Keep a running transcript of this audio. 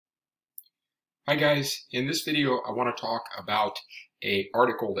Hi guys, in this video I want to talk about an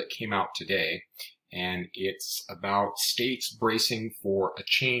article that came out today, and it's about states bracing for a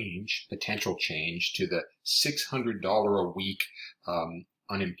potential change to the $600 a week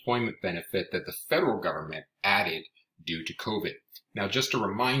unemployment benefit that the federal government added due to COVID. Now, just a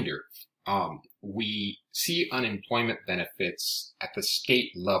reminder, we see unemployment benefits at the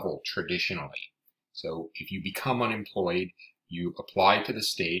state level traditionally. So if you become unemployed, you apply to the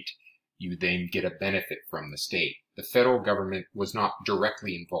state, you then get a benefit from the state. The federal government was not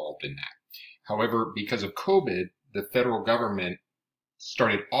directly involved in that. However, because of COVID, the federal government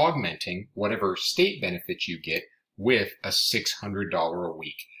started augmenting whatever state benefits you get with a $600 a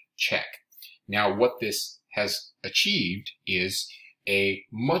week check. Now, what this has achieved is a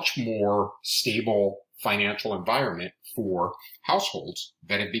much more stable financial environment for households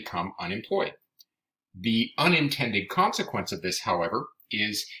that have become unemployed. The unintended consequence of this, however,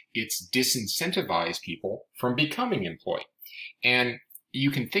 is it's disincentivized people from becoming employed. And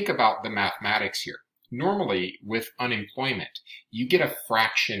you can think about the mathematics here. Normally, with unemployment, you get a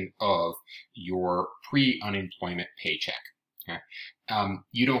fraction of your pre-unemployment paycheck. Okay?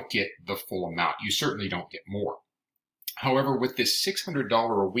 You don't get the full amount. You certainly don't get more. However, with this $600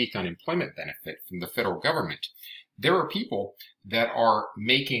 a week unemployment benefit from the federal government, there are people that are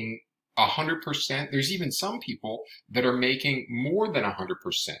making 100%. There's even some people that are making more than 100%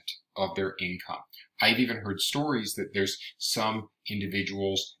 of their income. I've even heard stories that there's some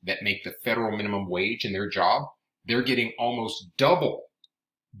individuals that make the federal minimum wage in their job. They're getting almost double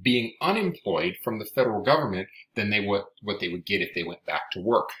being unemployed from the federal government than what they would get if they went back to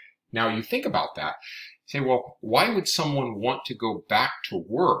work. Now, you think about that, say, well, why would someone want to go back to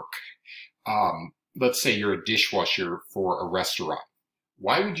work? Let's say you're a dishwasher for a restaurant.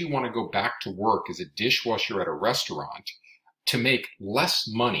 Why would you want to go back to work as a dishwasher at a restaurant to make less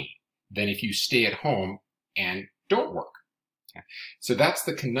money than if you stay at home and don't work? Okay. So that's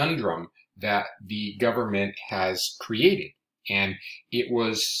the conundrum that the government has created. And it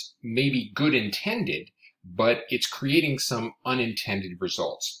was maybe good intended, but it's creating some unintended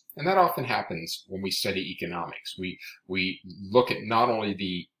results. And that often happens when we study economics. We look at not only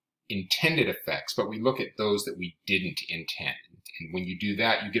the intended effects, but we look at those that we didn't intend. And when you do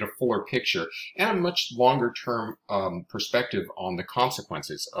that, you get a fuller picture and a much longer term perspective on the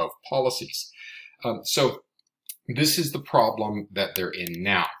consequences of policies. So this is the problem that they're in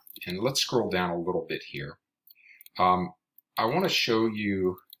now. And let's scroll down a little bit here. I want to show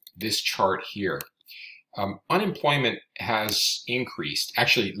you this chart here. Unemployment has increased.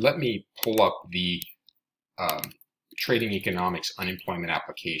 Actually, let me pull up the trading economics unemployment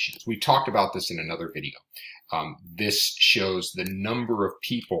applications. We talked about this in another video. This shows the number of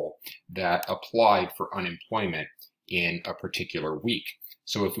people that applied for unemployment in a particular week.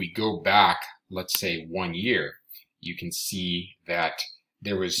 So if we go back, let's say 1 year, you can see that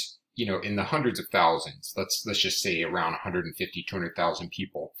there was, in the hundreds of thousands, let's just say around 150, 200,000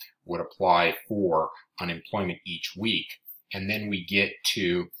 people would apply for unemployment each week. And then we get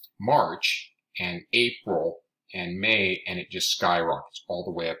to March and April and May, and it just skyrockets all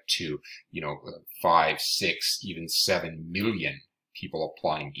the way up to, 5, 6, even 7 million people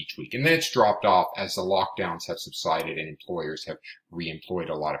applying each week. And then it's dropped off as the lockdowns have subsided and employers have reemployed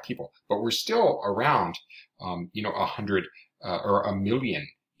a lot of people. But we're still around, 100 or a million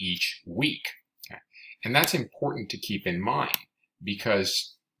each week. Okay? And that's important to keep in mind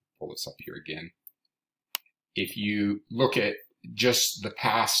because, pull this up here again, if you look at just the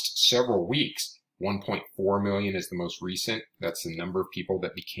past several weeks, 1.4 million is the most recent. That's the number of people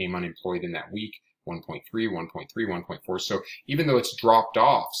that became unemployed in that week. 1.3, 1.3, 1.4. So even though it's dropped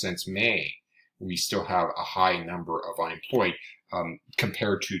off since May, we still have a high number of unemployed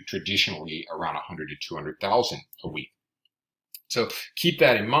compared to traditionally around 100 to 200,000 a week. So keep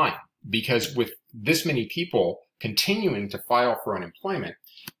that in mind, because with this many people continuing to file for unemployment,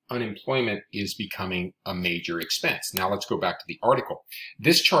 unemployment is becoming a major expense. Now let's go back to the article.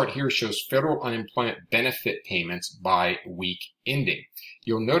 This chart here shows federal unemployment benefit payments by week ending.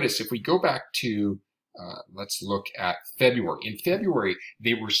 You'll notice if we go back to, let's look at February. In February,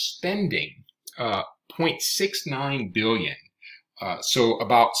 they were spending 0.69 billion, so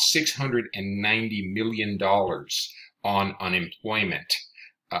about $690 million on unemployment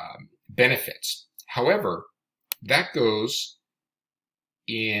benefits. However, that goes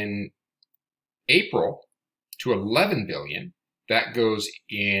in April to 11 billion. That goes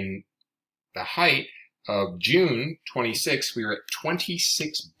in the height of June 26, we were at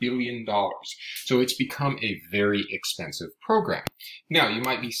 $26 billion. So it's become a very expensive program. Now, you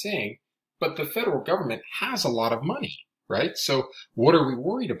might be saying, but the federal government has a lot of money, right? So what are we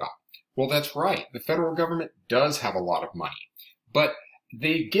worried about? Well, that's right. The federal government does have a lot of money, but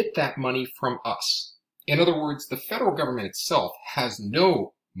they get that money from us. In other words, the federal government itself has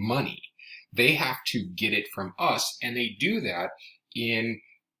no money. They have to get it from us, and they do that in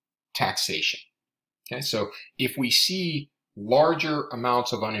taxation. Okay, so if we see larger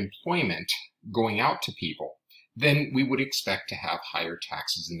amounts of unemployment going out to people, then we would expect to have higher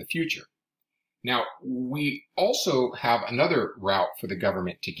taxes in the future. Now, we also have another route for the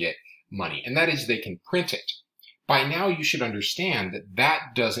government to get money, and that is they can print it. By now, you should understand that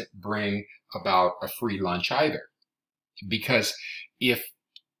that doesn't bring about a free lunch either. Because if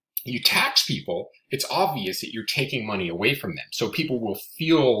you tax people, it's obvious that you're taking money away from them. So people will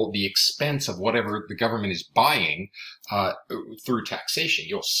feel the expense of whatever the government is buying through taxation.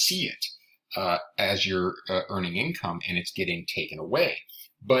 You'll see it as you're earning income and it's getting taken away.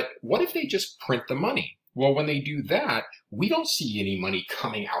 But what if they just print the money? Well, when they do that, we don't see any money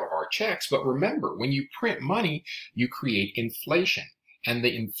coming out of our checks. But remember, when you print money, you create inflation. And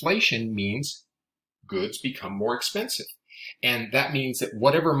the inflation means goods become more expensive. And that means that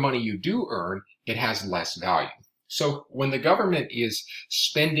whatever money you do earn, it has less value. So when the government is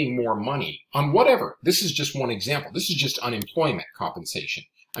spending more money on whatever, this is just one example. This is just unemployment compensation.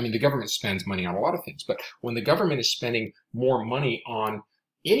 I mean, the government spends money on a lot of things, but when the government is spending more money on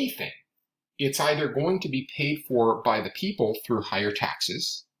anything, it's either going to be paid for by the people through higher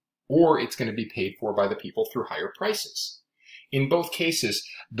taxes, or it's going to be paid for by the people through higher prices. In both cases,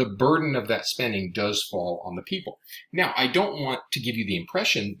 the burden of that spending does fall on the people. Now, I don't want to give you the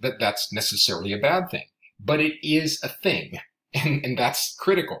impression that that's necessarily a bad thing, but it is a thing. And that's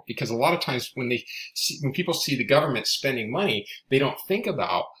critical, because a lot of times when people see the government spending money, they don't think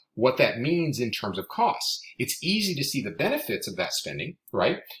about what that means in terms of costs. It's easy to see the benefits of that spending,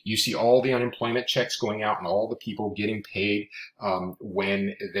 right? You see all the unemployment checks going out and all the people getting paid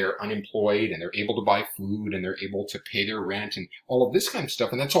when they're unemployed, and they're able to buy food and they're able to pay their rent and all of this kind of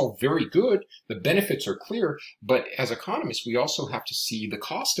stuff. And that's all very good. The benefits are clear. But as economists, we also have to see the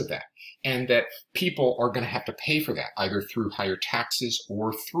cost of that, and that people are going to have to pay for that either through higher taxes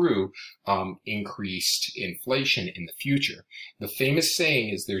or through increased inflation in the future. The famous saying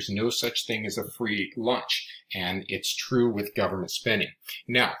is there's no such thing as a free lunch, and it's true with government spending.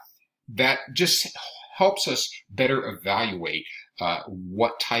 Now, that just helps us better evaluate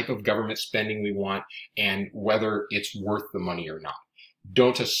what type of government spending we want and whether it's worth the money or not.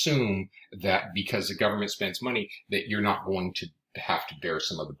 Don't assume that because the government spends money that you're not going to have to bear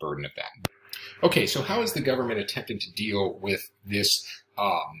some of the burden of that. Okay, so how is the government attempting to deal with this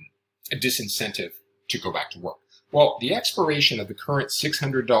disincentive to go back to work? Well, the expiration of the current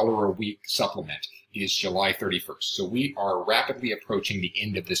 $600 a week supplement is July 31st. So we are rapidly approaching the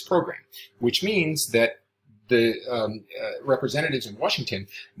end of this program, which means that the representatives in Washington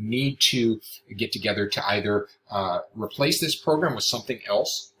need to get together to either replace this program with something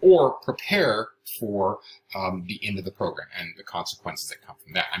else or prepare for the end of the program and the consequences that come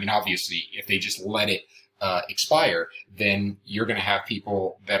from that. I mean, obviously, if they just let it expire, then you're going to have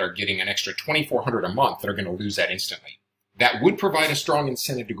people that are getting an extra $2,400 a month that are going to lose that instantly. That would provide a strong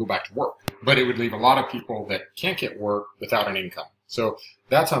incentive to go back to work, but it would leave a lot of people that can't get work without an income. So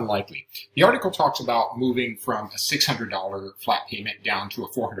that's unlikely. The article talks about moving from a $600 flat payment down to a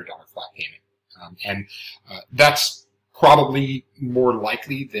 $400 flat payment. That's probably more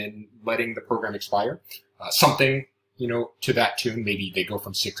likely than letting the program expire. Something, to that tune, maybe they go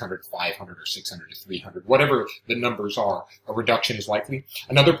from 600 to 500 or 600 to 300, whatever the numbers are, a reduction is likely.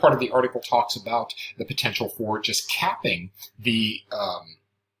 Another part of the article talks about the potential for just capping the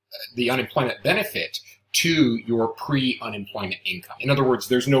unemployment benefit to your pre-unemployment income. In other words,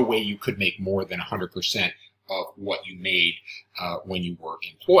 there's no way you could make more than 100% of what you made when you were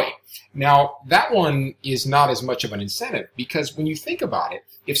employed. Now, that one is not as much of an incentive, because when you think about it,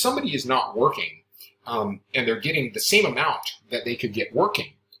 if somebody is not working and they're getting the same amount that they could get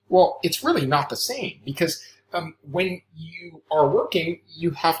working, well, it's really not the same, because when you are working,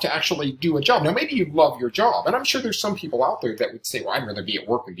 you have to actually do a job. Now, maybe you love your job, and I'm sure there's some people out there that would say, well, I'd rather be at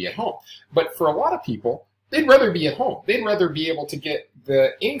work than be at home. But for a lot of people, they'd rather be at home. They'd rather be able to get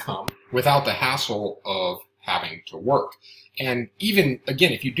the income without the hassle of having to work. And even,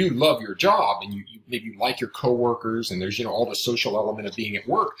 again, if you do love your job and you maybe like your coworkers and there's, all the social element of being at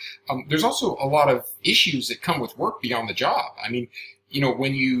work, there's also a lot of issues that come with work beyond the job. I mean,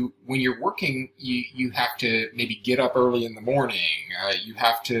 when you're working, you have to maybe get up early in the morning. You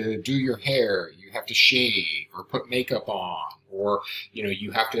have to do your hair. You have to shave or put makeup on, or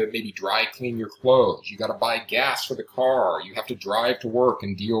you have to maybe dry clean your clothes. You got to buy gas for the car. You have to drive to work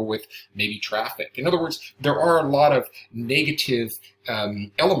and deal with maybe traffic. In other words, there are a lot of negative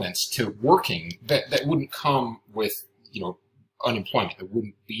elements to working that wouldn't come with unemployment, that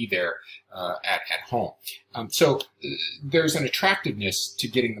wouldn't be there at home. So there's an attractiveness to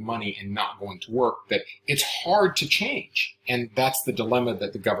getting the money and not going to work that it's hard to change. And that's the dilemma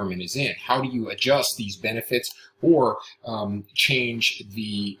that the government is in. How do you adjust these benefits or change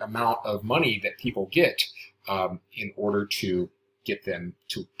the amount of money that people get in order to get them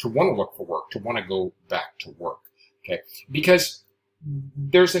to want to look for work, to want to go back to work? Okay, because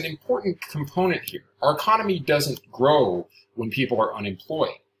there's an important component here. Our economy doesn't grow when people are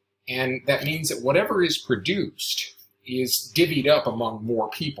unemployed. And that means that whatever is produced is divvied up among more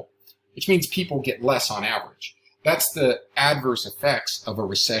people, which means people get less on average. That's the adverse effects of a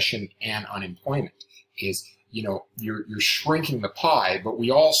recession and unemployment is, you're shrinking the pie, but we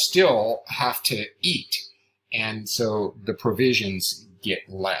all still have to eat. And so the provisions get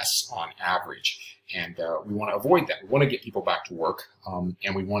less on average. And we want to avoid that. We want to get people back to work,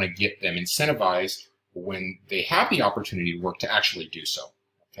 and we want to get them incentivized when they have the opportunity to work to actually do so.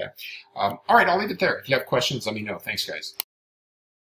 Okay. All right, I'll leave it there. If you have questions, let me know. Thanks, guys.